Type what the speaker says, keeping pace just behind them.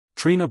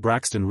Trina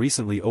Braxton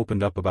recently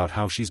opened up about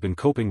how she's been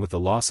coping with the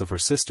loss of her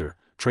sister,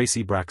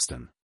 Traci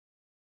Braxton.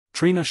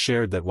 Trina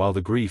shared that while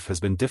the grief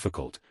has been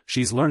difficult,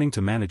 she's learning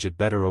to manage it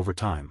better over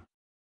time.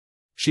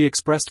 She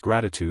expressed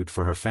gratitude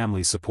for her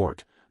family's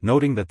support,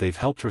 noting that they've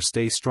helped her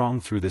stay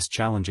strong through this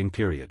challenging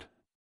period.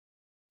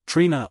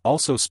 Trina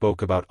also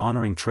spoke about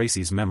honoring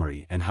Traci's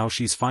memory and how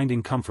she's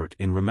finding comfort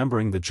in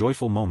remembering the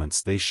joyful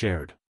moments they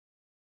shared.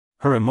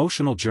 Her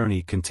emotional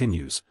journey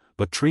continues,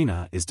 but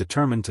Trina is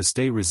determined to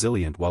stay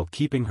resilient while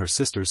keeping her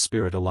sister's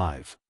spirit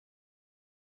alive.